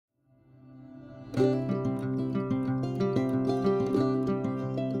I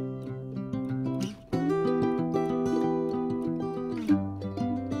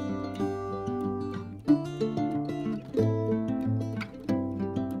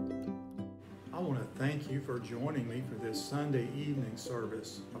want to thank you for joining me for this Sunday evening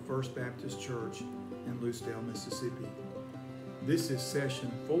service of First Baptist Church in Lucedale, Mississippi. This is session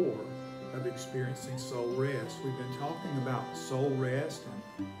 4 of Experiencing Soul Rest. We've been talking about soul rest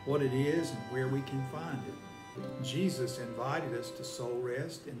and what it is and where we can find it. Jesus invited us to soul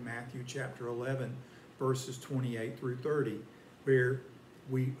rest in Matthew chapter 11, verses 28 through 30, where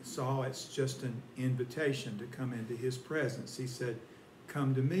we saw it's just an invitation to come into His presence. He said,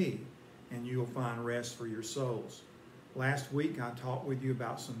 "Come to me, and you'll find rest for your souls." Last week, I talked with you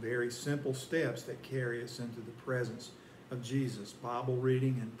about some very simple steps that carry us into the presence of Jesus. Bible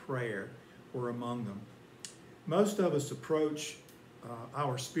reading and prayer were among them. Most of us approach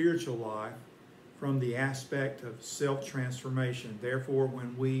our spiritual life from the aspect of self-transformation. Therefore,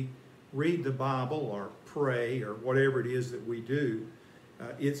 when we read the Bible or pray or whatever it is that we do,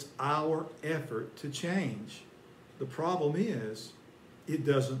 it's our effort to change. The problem is, it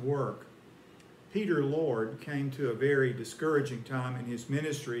doesn't work. Peter Lord came to a very discouraging time in his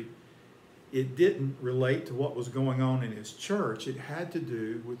ministry. It didn't relate to what was going on in his church. It had to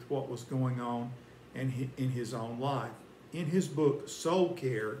do with what was going on in his own life. In his book, Soul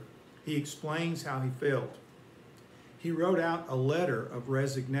Care, he explains how he felt. He wrote out a letter of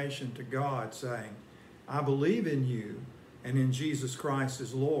resignation to God saying, "I believe in you and in Jesus Christ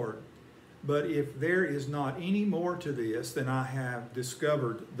as Lord, but if there is not any more to this than I have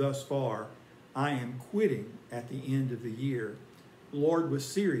discovered thus far, I am quitting at the end of the year." Lord was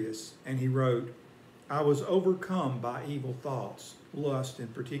serious, and he wrote, "I was overcome by evil thoughts, lust in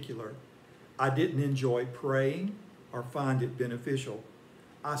particular. I didn't enjoy praying or find it beneficial.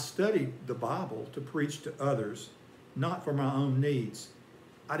 I studied the Bible to preach to others, not for my own needs.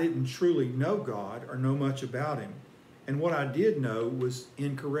 I didn't truly know God or know much about Him, and what I did know was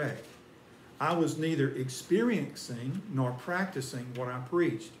incorrect. I was neither experiencing nor practicing what I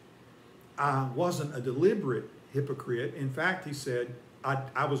preached. I wasn't a deliberate hypocrite. In fact," he said,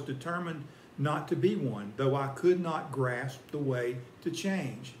 I was determined not to be one, though I could not grasp the way to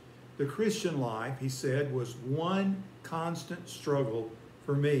change. The Christian life," he said, "was one constant struggle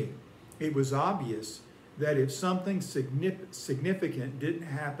for me. It was obvious that if something significant didn't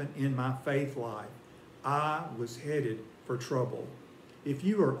happen in my faith life, I was headed for trouble." If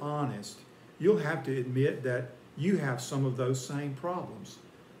you are honest, you'll have to admit that you have some of those same problems.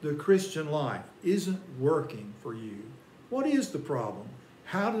 The Christian life isn't working for you. What is the problem?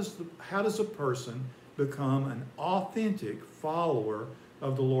 How does a person become an authentic follower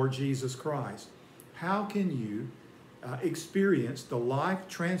of the Lord Jesus Christ? How can you experience the life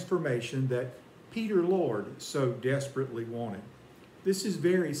transformation that Peter Lord so desperately wanted? This is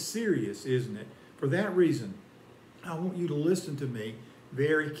very serious, isn't it? For that reason, I want you to listen to me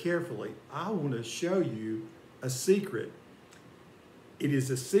very carefully. I want to show you a secret. It is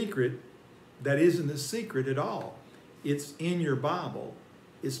a secret that isn't a secret at all. It's in your Bible.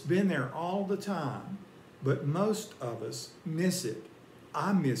 It's been there all the time, but most of us miss it.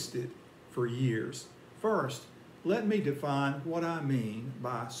 I missed it for years. First, let me define what I mean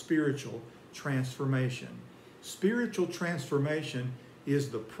by spiritual transformation. Spiritual transformation is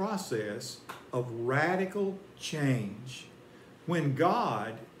the process of radical change. When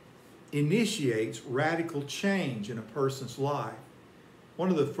God initiates radical change in a person's life, one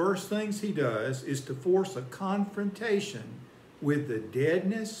of the first things He does is to force a confrontation with the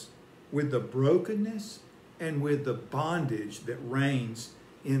deadness, with the brokenness, and with the bondage that reigns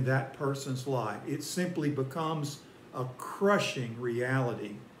in that person's life. It simply becomes a crushing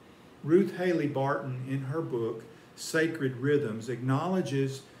reality. Ruth Haley Barton, in her book, Sacred Rhythms,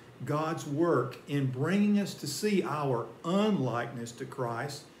 acknowledges God's work in bringing us to see our unlikeness to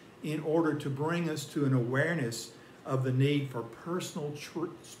Christ in order to bring us to an awareness of the need for personal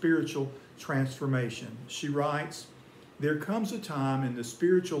spiritual transformation. She writes, "There comes a time in the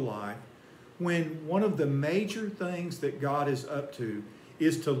spiritual life when one of the major things that God is up to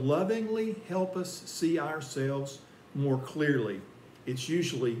is to lovingly help us see ourselves more clearly. It's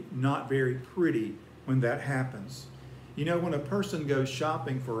usually not very pretty when that happens. You know, when a person goes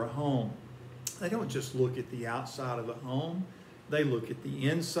shopping for a home, they don't just look at the outside of the home. They look at the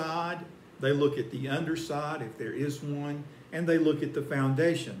inside. They look at the underside, if there is one, and they look at the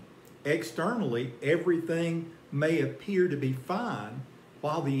foundation. Externally, everything may appear to be fine,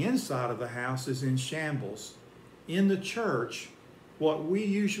 while the inside of the house is in shambles. In the church, what we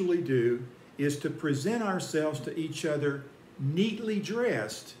usually do is to present ourselves to each other neatly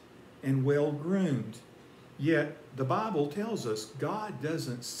dressed, and well-groomed. Yet the Bible tells us God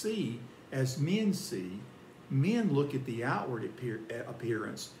doesn't see as men see. Men look at the outward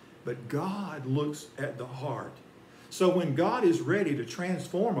appearance, but God looks at the heart. So when God is ready to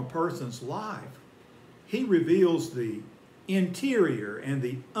transform a person's life, He reveals the interior and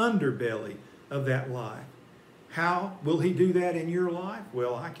the underbelly of that life. How will He do that in your life?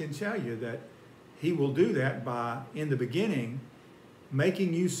 Well, I can tell you that He will do that by, in the beginning,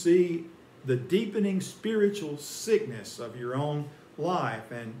 making you see the deepening spiritual sickness of your own life.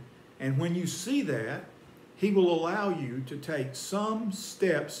 And when you see that, He will allow you to take some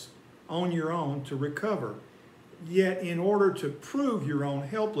steps on your own to recover. Yet in order to prove your own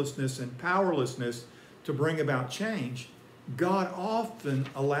helplessness and powerlessness to bring about change, God often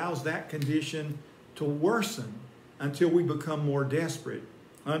allows that condition to worsen until we become more desperate.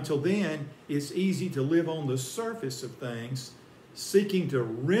 Until then, it's easy to live on the surface of things, seeking to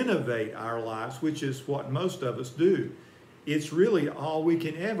renovate our lives, which is what most of us do. It's really all we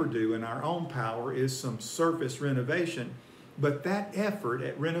can ever do in our own power is some surface renovation. But that effort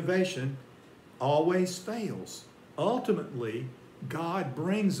at renovation always fails. Ultimately, God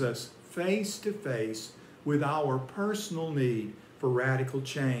brings us face to face with our personal need for radical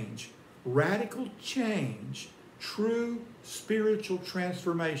change. Radical change, true spiritual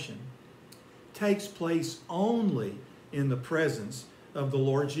transformation, takes place only in the presence of the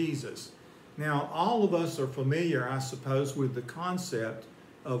Lord Jesus. Now, all of us are familiar, I suppose, with the concept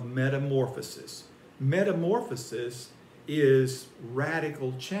of metamorphosis. Metamorphosis is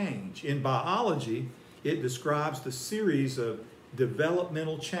radical change. In biology, it describes the series of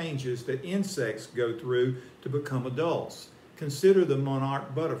developmental changes that insects go through to become adults. Consider the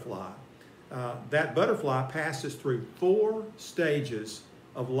monarch butterfly. That butterfly passes through 4 stages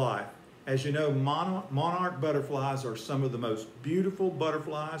of life. As you know, monarch butterflies are some of the most beautiful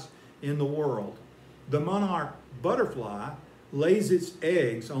butterflies in the world. The monarch butterfly lays its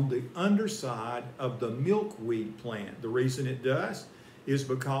eggs on the underside of the milkweed plant. The reason it does is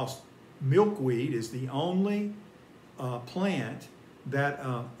because milkweed is the only plant that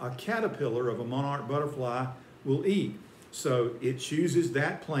a caterpillar of a monarch butterfly will eat. So it chooses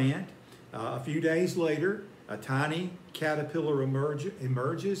that plant. A few days later, a tiny caterpillar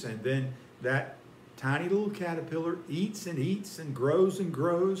emerges, and then that tiny little caterpillar eats and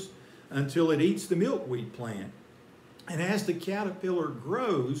grows until it eats the milkweed plant. And as the caterpillar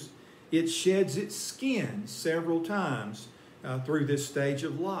grows, it sheds its skin several times through this stage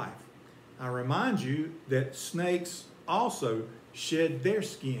of life. I remind you that snakes also shed their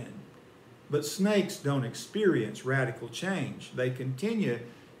skin, but snakes don't experience radical change. They continue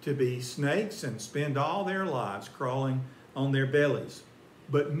to be snakes and spend all their lives crawling on their bellies.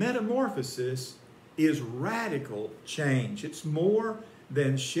 But metamorphosis is radical change. It's more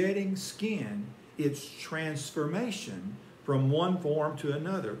than shedding skin. It's transformation from one form to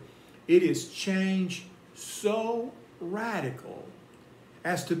another. It is change so radical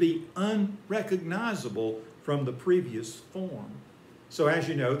as to be unrecognizable from the previous form. So as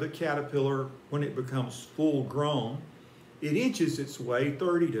you know, the caterpillar, when it becomes full grown, it inches its way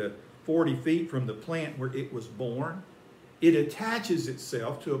 30 to 40 feet from the plant where it was born. It attaches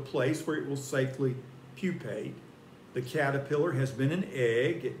itself to a place where it will safely pupate. The caterpillar has been an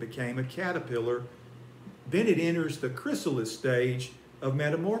egg. It became a caterpillar. Then it enters the chrysalis stage of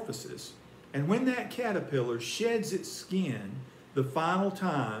metamorphosis. And when that caterpillar sheds its skin the final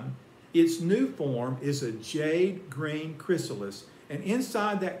time, its new form is a jade green chrysalis. And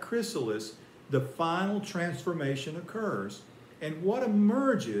inside that chrysalis, the final transformation occurs. And what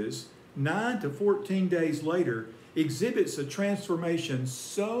emerges 9 to 14 days later exhibits a transformation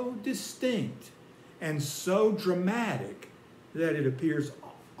so distinct and so dramatic that it appears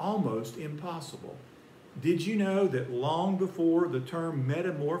almost impossible. Did you know that long before the term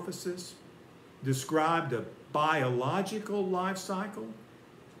metamorphosis described a biological life cycle,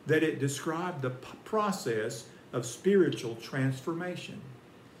 that it described the process of spiritual transformation?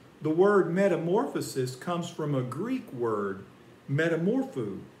 The word metamorphosis comes from a Greek word,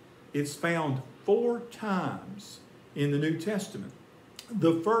 metamorpho. It's found 4 times in the New Testament.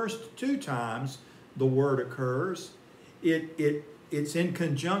 The first 2 times the word occurs, it's in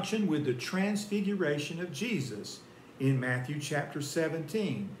conjunction with the transfiguration of Jesus in Matthew chapter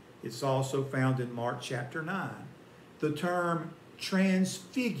 17. It's also found in Mark chapter 9. The term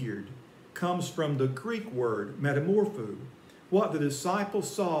transfigured comes from the Greek word metamorpho. What the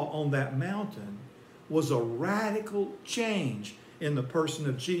disciples saw on that mountain was a radical change in the person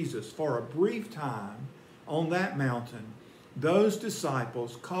of Jesus. For a brief time on that mountain, those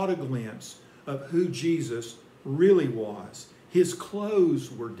disciples caught a glimpse of who Jesus really was. His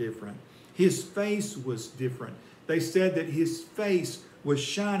clothes were different. His face was different. They said that his face was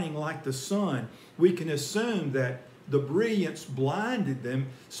shining like the sun. We can assume that the brilliance blinded them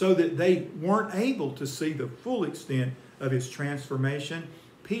so that they weren't able to see the full extent of his transformation.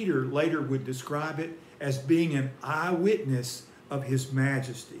 Peter later would describe it as being an eyewitness of his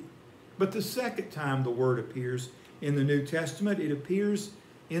majesty. But the second time the word appears in the New Testament, it appears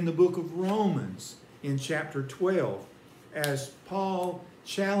in the book of Romans in chapter 12, as Paul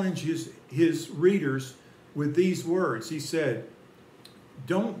challenges his readers with these words. He said,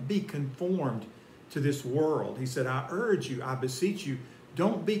 don't be conformed to this world. He said, I urge you, I beseech you,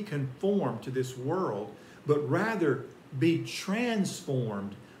 don't be conformed to this world, but rather be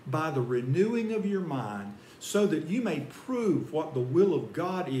transformed by the renewing of your mind, so that you may prove what the will of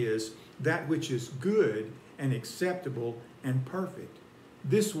God is, that which is good and acceptable and perfect.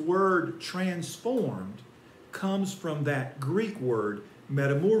 This word transformed comes from that Greek word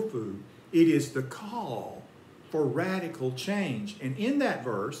metamorpho. It is the call for radical change. And in that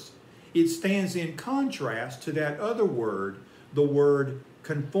verse, it stands in contrast to that other word, the word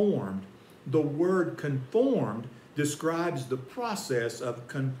conformed. The word conformed describes the process of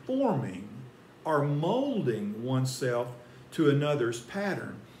conforming or molding oneself to another's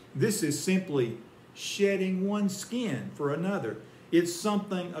pattern. This is simply shedding one's skin for another. It's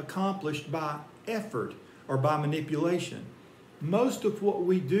something accomplished by effort or by manipulation. Most of what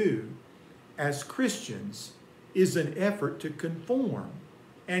we do as Christians is an effort to conform,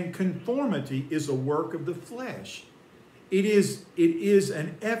 and conformity is a work of the flesh. It is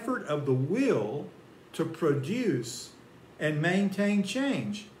an effort of the will to produce and maintain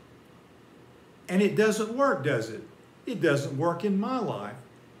change. And it doesn't work, does it? It doesn't work in my life,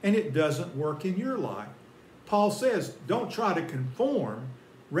 and it doesn't work in your life. Paul says, don't try to conform.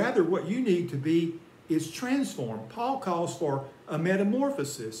 Rather, what you need to be is transformed. Paul calls for a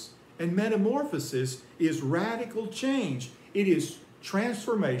metamorphosis, and metamorphosis is radical change. It is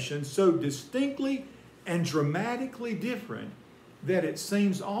transformation so distinctly and dramatically different that it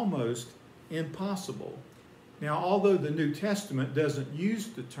seems almost impossible. Now, although the New Testament doesn't use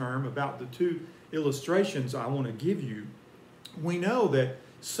the term about the two illustrations I want to give you, we know that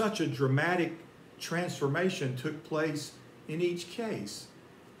such a dramatic transformation took place in each case.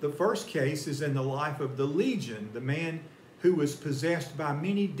 The first case is in the life of the legion, the man who was possessed by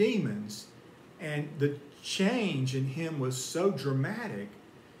many demons, and the change in him was so dramatic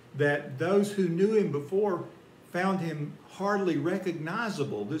that those who knew him before found him hardly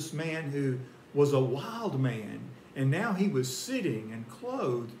recognizable. This man who was a wild man, and now he was sitting and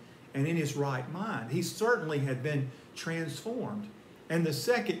clothed and in his right mind. He certainly had been transformed. And the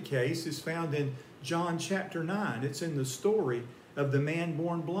second case is found in John chapter 9. It's in the story of the man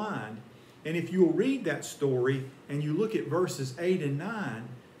born blind. And if you'll read that story and you look at verses 8 and 9,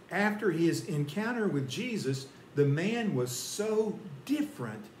 after his encounter with Jesus, the man was so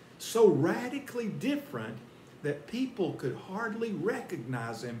different, so radically different, that people could hardly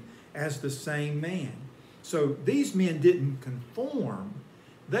recognize him as the same man. So these men didn't conform.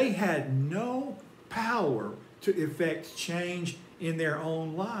 They had no power to effect change in their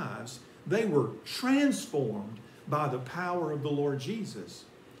own lives. They were transformed by the power of the Lord Jesus.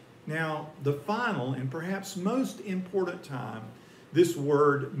 Now, the final and perhaps most important time this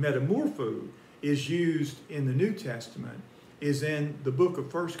word metamorpho is used in the New Testament is in the book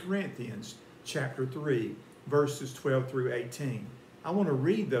of 1 Corinthians chapter 3, verses 12 through 18. I want to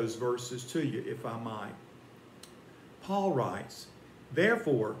read those verses to you, if I might. Paul writes,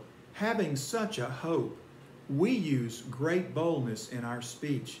 "Therefore, having such a hope, we use great boldness in our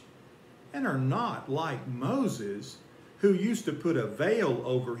speech, and are not like Moses, who used to put a veil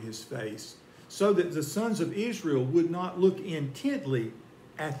over his face, so that the sons of Israel would not look intently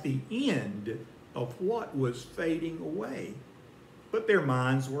at the end of what was fading away. But their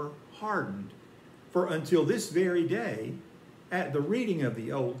minds were hardened. For until this very day, at the reading of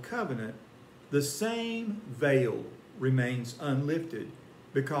the Old Covenant, the same veil remains unlifted,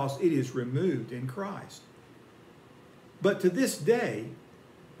 because it is removed in Christ. But to this day,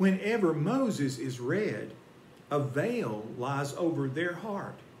 whenever Moses is read, a veil lies over their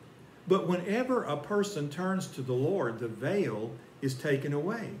heart. But whenever a person turns to the Lord, the veil is taken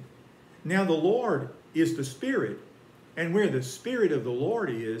away. Now the Lord is the Spirit, and where the Spirit of the Lord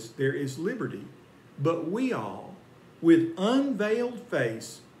is, there is liberty. But we all, with unveiled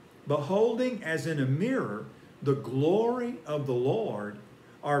face, beholding as in a mirror the glory of the Lord,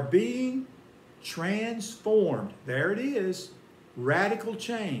 are being transformed." There it is, radical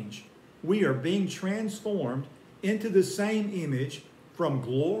change. We are being transformed into the same image from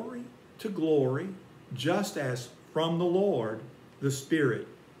glory to glory, just as from the Lord, the Spirit.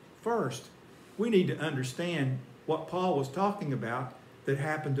 First, we need to understand what Paul was talking about that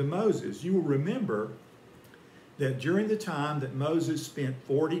happened to Moses. You will remember that during the time that Moses spent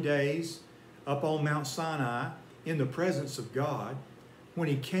 40 days up on Mount Sinai in the presence of God, when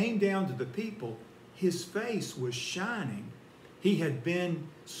he came down to the people, his face was shining. He had been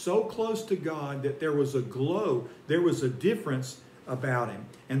so close to God that there was a glow, there was a difference about him.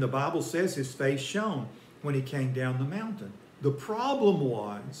 And the Bible says his face shone when he came down the mountain. The problem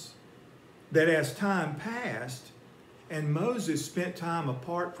was that as time passed and Moses spent time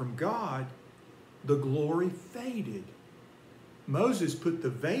apart from God, the glory faded. Moses put the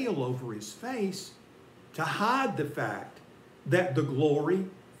veil over his face to hide the fact that the glory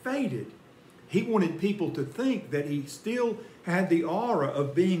faded. He wanted people to think that he still had the aura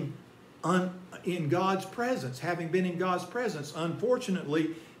of being in God's presence, having been in God's presence.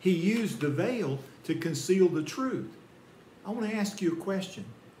 Unfortunately, he used the veil to conceal the truth. I want to ask you a question.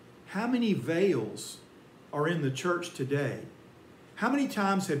 How many veils are in the church today? How many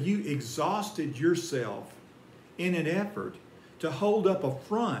times have you exhausted yourself in an effort to hold up a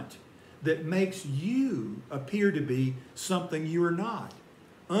front that makes you appear to be something you are not?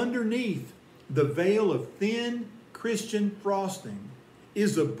 Underneath the veil of thin Christian frosting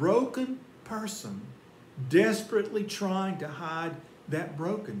is a broken person desperately trying to hide that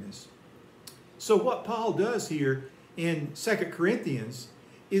brokenness. So what Paul does here in 2 Corinthians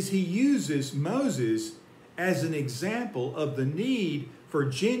is he uses Moses as an example of the need for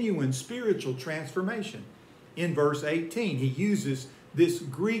genuine spiritual transformation. In verse 18, he uses this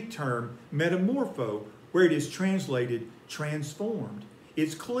Greek term, metamorpho, where it is translated transformed.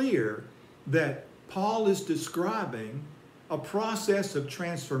 It's clear that Paul is describing a process of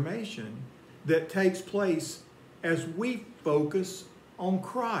transformation that takes place as we focus on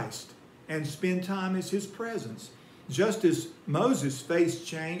Christ and spend time in his presence. Just as Moses' face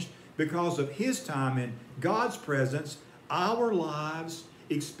changed because of his time in God's presence, our lives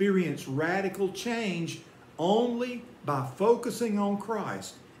experience radical change only by focusing on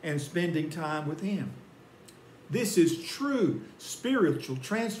Christ and spending time with him. This is true spiritual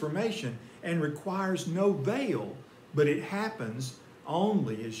transformation and requires no veil, but it happens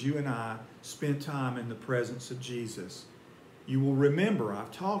only as you and I spend time in the presence of Jesus. You will remember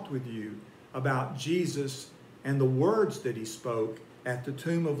I've talked with you about Jesus and the words that he spoke at the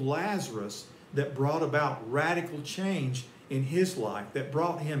tomb of Lazarus that brought about radical change in his life, that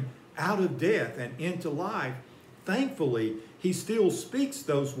brought him out of death and into life. Thankfully, he still speaks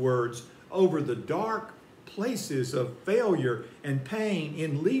those words over the dark places of failure and pain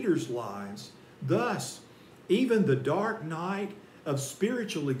in leaders' lives. Thus, even the dark night of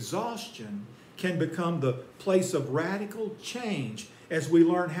spiritual exhaustion can become the place of radical change as we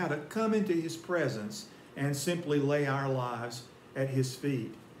learn how to come into his presence and simply lay our lives at his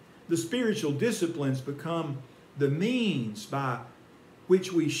feet. The spiritual disciplines become the means by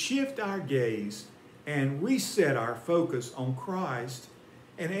which we shift our gaze and reset our focus on Christ.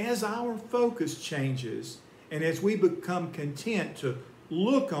 And as our focus changes, and as we become content to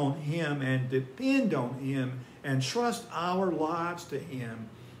look on him and depend on him and trust our lives to him,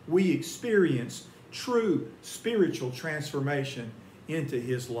 we experience true spiritual transformation into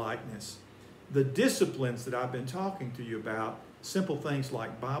his likeness. The disciplines that I've been talking to you about, simple things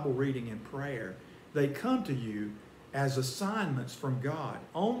like Bible reading and prayer, they come to you as assignments from God.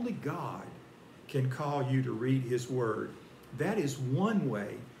 Only God can call you to read his word. That is one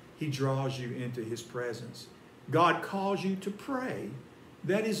way he draws you into his presence. God calls you to pray.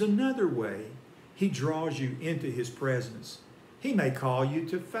 That is another way he draws you into his presence. He may call you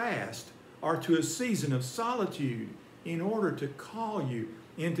to fast or to a season of solitude in order to call you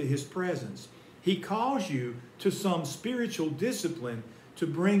into his presence. He calls you to some spiritual discipline to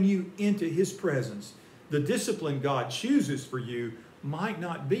bring you into his presence. The discipline God chooses for you might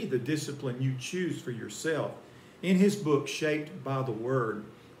not be the discipline you choose for yourself. In his book, Shaped by the Word,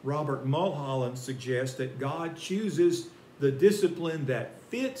 Robert Mulholland suggests that God chooses the discipline that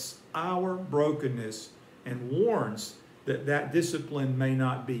fits our brokenness and warns that that discipline may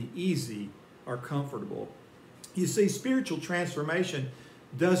not be easy or comfortable. You see, spiritual transformation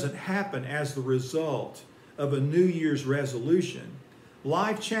doesn't happen as the result of a New Year's resolution.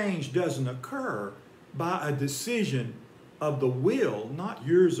 Life change doesn't occur by a decision of the will, not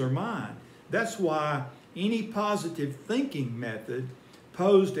yours or mine. That's why any positive thinking method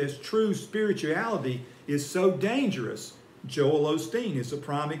posed as true spirituality is so dangerous. Joel Osteen is a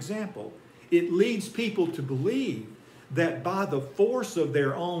prime example. It leads people to believe that by the force of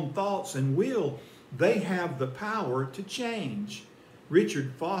their own thoughts and will, they have the power to change.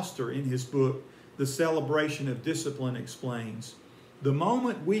 Richard Foster, in his book, The Celebration of Discipline explains, the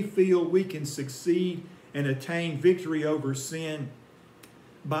moment we feel we can succeed and attain victory over sin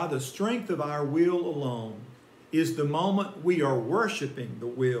by the strength of our will alone is the moment we are worshiping the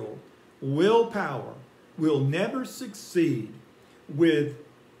will. Willpower will never succeed with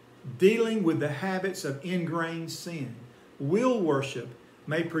dealing with the habits of ingrained sin. Will worship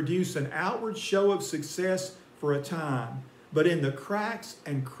may produce an outward show of success for a time, but in the cracks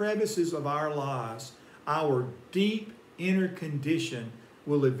and crevices of our lives, our deep inner condition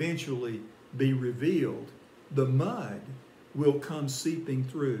will eventually be revealed. The mud will come seeping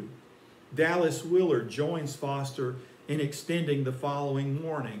through. Dallas Willard joins Foster in extending the following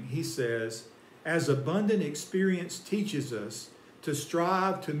warning. He says, as abundant experience teaches us to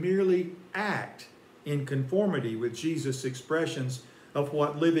strive to merely act in conformity with Jesus' expressions of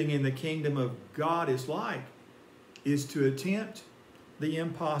what living in the kingdom of God is like, is to attempt the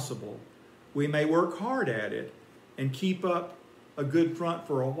impossible. We may work hard at it and keep up a good front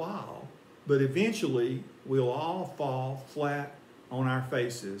for a while, but eventually we'll all fall flat on our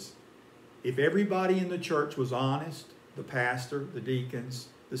faces. If everybody in the church was honest, the pastor, the deacons,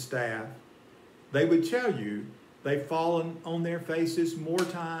 the staff, they would tell you they've fallen on their faces more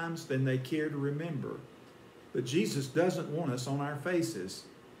times than they care to remember. But Jesus doesn't want us on our faces,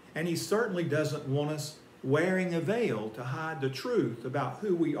 and he certainly doesn't want us wearing a veil to hide the truth about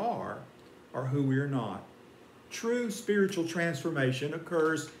who we are or who we are not. True spiritual transformation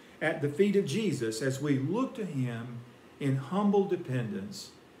occurs at the feet of Jesus as we look to him in humble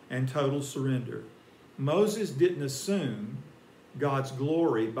dependence and total surrender. Moses didn't assume God's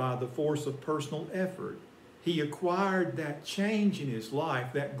glory by the force of personal effort. He acquired that change in his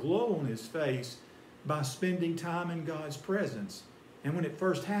life, that glow on his face, by spending time in God's presence. And when it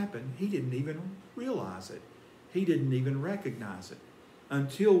first happened, he didn't even realize it. He didn't even recognize it.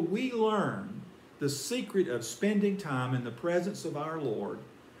 Until we learn the secret of spending time in the presence of our Lord,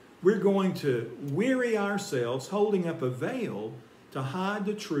 we're going to weary ourselves holding up a veil to hide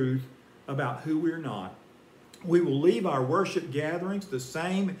the truth about who we're not. We will leave our worship gatherings the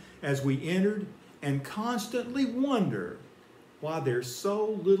same as we entered and constantly wonder why there's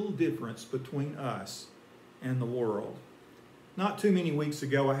so little difference between us and the world. Not too many weeks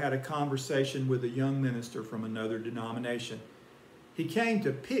ago, I had a conversation with a young minister from another denomination. He came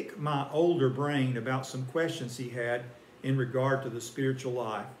to pick my older brain about some questions he had in regard to the spiritual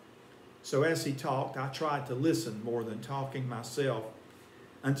life. So as he talked, I tried to listen more than talking myself,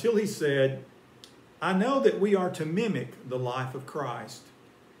 until he said, I know that we are to mimic the life of Christ.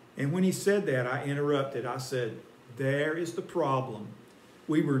 And when he said that, I interrupted. I said, there is the problem.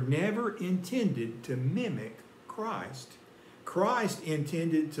 We were never intended to mimic Christ. Christ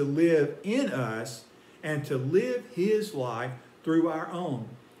intended to live in us and to live his life through our own.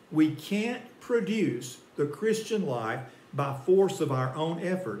 We can't produce the Christian life by force of our own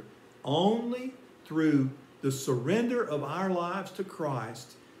effort. Only through the surrender of our lives to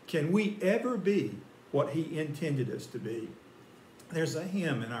Christ can we ever be what he intended us to be. There's a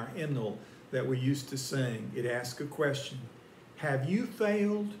hymn in our hymnal that we used to sing. It asks a question. Have you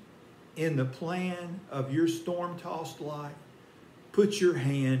failed in the plan of your storm-tossed life? Put your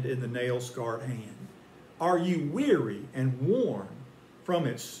hand in the nail-scarred hand. Are you weary and worn from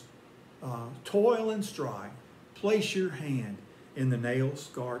its toil and strife? Place your hand in the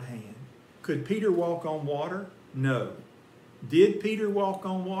nail-scarred hand. Could Peter walk on water? No. Did Peter walk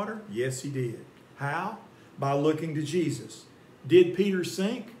on water? Yes, he did. How? By looking to Jesus. Did Peter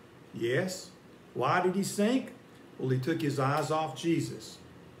sink? Yes. Why did he sink? Well, he took his eyes off Jesus.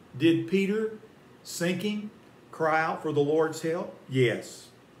 Did Peter, sinking, cry out for the Lord's help? Yes.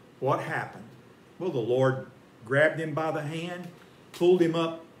 What happened? Well, the Lord grabbed him by the hand, pulled him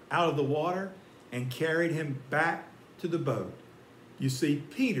up out of the water, and carried him back to the boat. You see,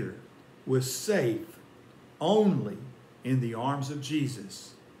 Peter was safe only in the arms of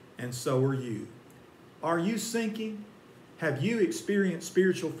Jesus, and so are you. Are you sinking? Have you experienced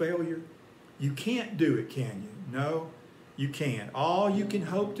spiritual failure? You can't do it, can you? No, you can't. All you can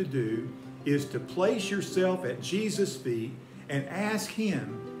hope to do is to place yourself at Jesus' feet and ask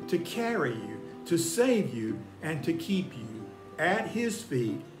him to carry you, to save you, and to keep you. At his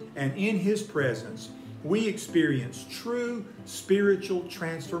feet and in his presence, we experience true spiritual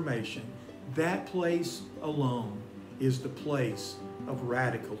transformation. That place alone is the place of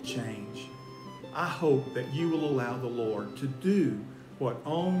radical change. I hope that you will allow the Lord to do what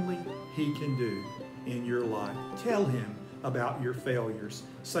only he can do in your life. Tell him about your failures.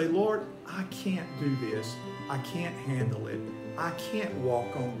 Say, Lord, I can't do this. I can't handle it. I can't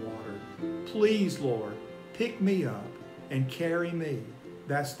walk on water. Please, Lord, pick me up and carry me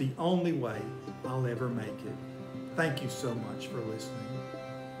That's the only way I'll ever make it. Thank you so much for listening.